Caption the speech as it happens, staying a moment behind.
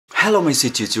Hello my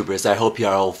sweet YouTubers, I hope you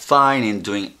are all fine and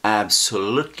doing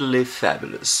absolutely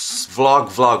fabulous.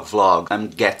 Vlog. I'm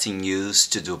getting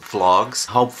used to do vlogs.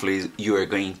 Hopefully you are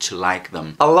going to like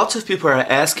them. A lot of people are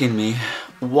asking me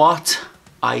what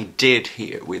I did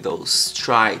here with those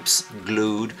stripes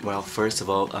glued. Well, first of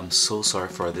all, I'm so sorry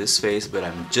for this face, but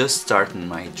I'm just starting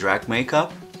my drag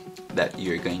makeup that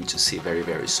you're going to see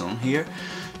very soon here.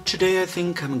 Today I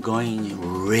think I'm going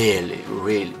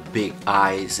really big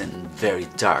eyes and very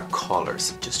dark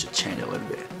colors, just to change a little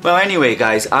bit. Well, anyway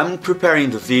guys, I'm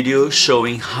preparing the video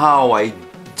showing how I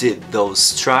did those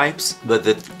stripes, but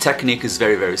the technique is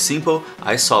very simple.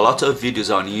 I saw a lot of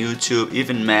videos on YouTube,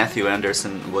 even Matthew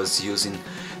Anderson was using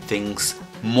things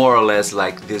more or less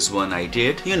like this one I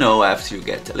did. You know, after you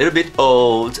get a little bit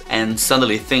old and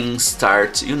suddenly things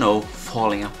start, you know,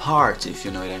 falling apart, if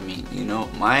you know what I mean. You know,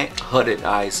 my hooded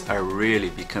eyes are really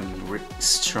becoming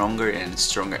stronger and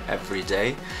stronger every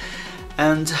day,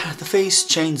 and the face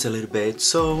changed a little bit.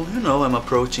 So, you know, I'm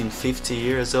approaching 50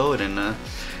 years old, and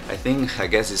I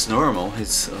guess it's normal.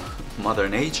 It's Mother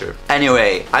Nature.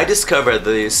 Anyway, I discovered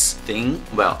this thing.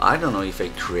 Well, I don't know if I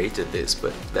created this,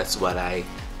 but that's what I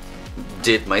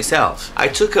did myself. I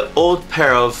took an old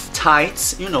pair of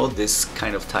tights, you know, this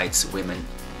kind of tights women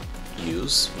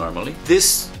use normally.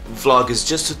 This vlog is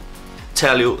just to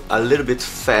tell you a little bit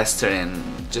faster and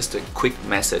just a quick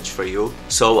message for you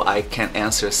so I can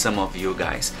answer some of you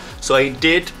guys. So I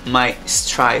did my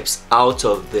stripes out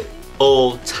of the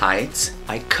old tights.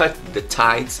 I cut the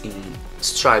tights in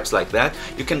stripes like that.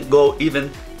 You can go even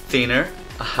thinner,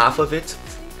 a half of it.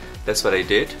 That's what I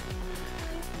did.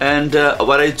 And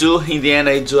what I do in the end,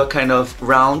 I do a kind of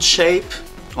round shape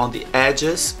on the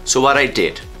edges. So what I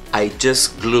did, I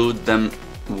just glued them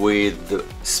with the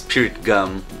Spirit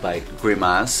Gum by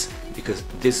Grimace, because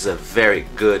this is a very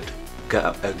good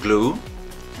glue.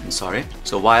 I'm sorry.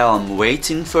 So while I'm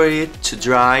waiting for it to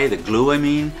dry, the glue I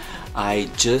mean, I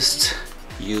just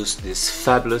used this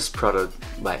fabulous product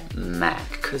by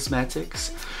MAC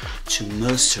Cosmetics to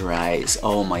moisturize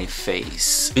all my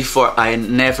face. Before, I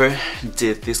never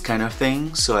did this kind of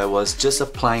thing, so I was just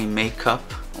applying makeup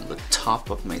on the top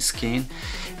of my skin,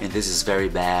 and this is very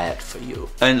bad for you.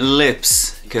 And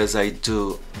lips, because I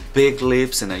do big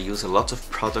lips and I use a lot of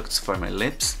products for my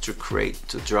lips to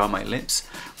draw my lips,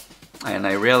 and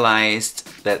I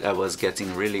realized that I was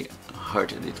getting really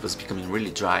hurt and it was becoming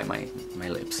really dry, my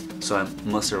lips. So I'm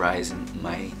moisturizing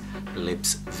my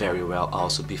lips very well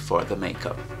also before the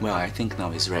makeup. Well, I think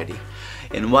now it's ready.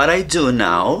 And what I do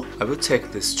now, I will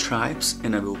take the stripes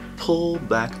and I will pull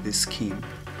back the skin,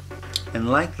 and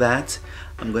like that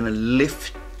I'm gonna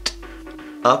lift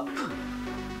up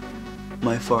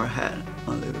my forehead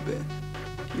a little bit.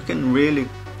 You can really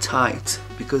tight,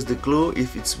 because the glue,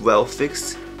 if it's well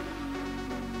fixed,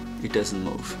 it doesn't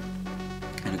move.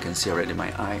 And you can see already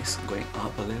my eyes going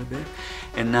up a little bit.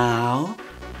 And now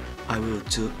I will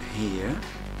do here.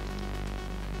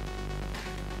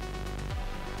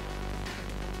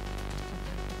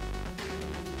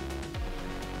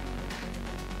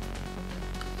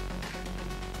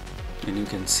 And you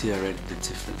can see already the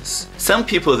difference. Some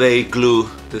people, they glue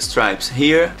the stripes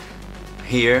here,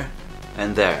 here,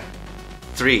 and there.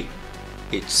 3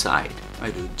 each side.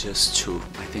 I do just 2.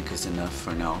 I think it's enough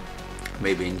for now.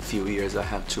 Maybe in a few years I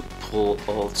have to pull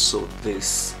also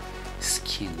this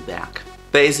skin back.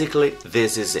 Basically,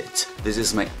 this is it. This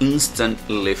is my instant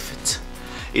lift.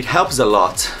 It helps a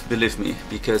lot, believe me,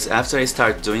 because after I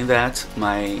start doing that,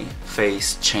 my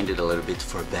face changed a little bit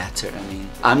for better. I mean,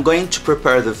 I'm going to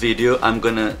prepare the video, I'm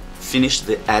gonna finish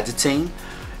the editing,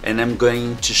 and I'm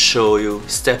going to show you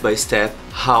step by step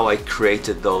how I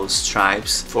created those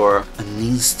stripes for an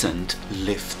instant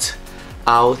lift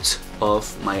out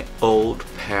of my old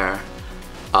pair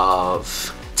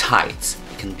of tights.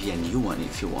 It can be a new one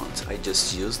if you want. I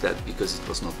just used that because it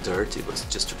was not dirty, it was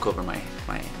just to cover my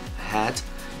head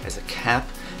as a cap,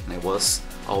 and I was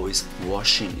always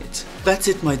washing it. That's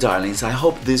it, my darlings. I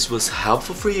hope this was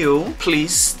helpful for you.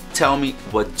 Please tell me,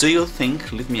 what do you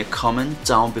think? Leave me a comment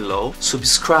down below.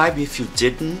 Subscribe if you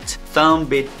didn't.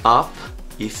 Thumb it up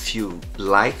if you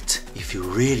liked. If you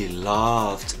really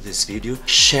loved this video,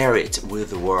 share it with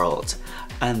the world.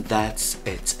 And that's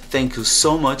it. Thank you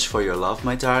so much for your love,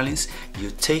 my darlings. You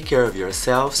take care of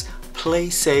yourselves. Play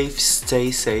safe,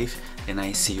 stay safe, and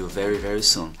I see you very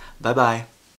soon. Bye bye.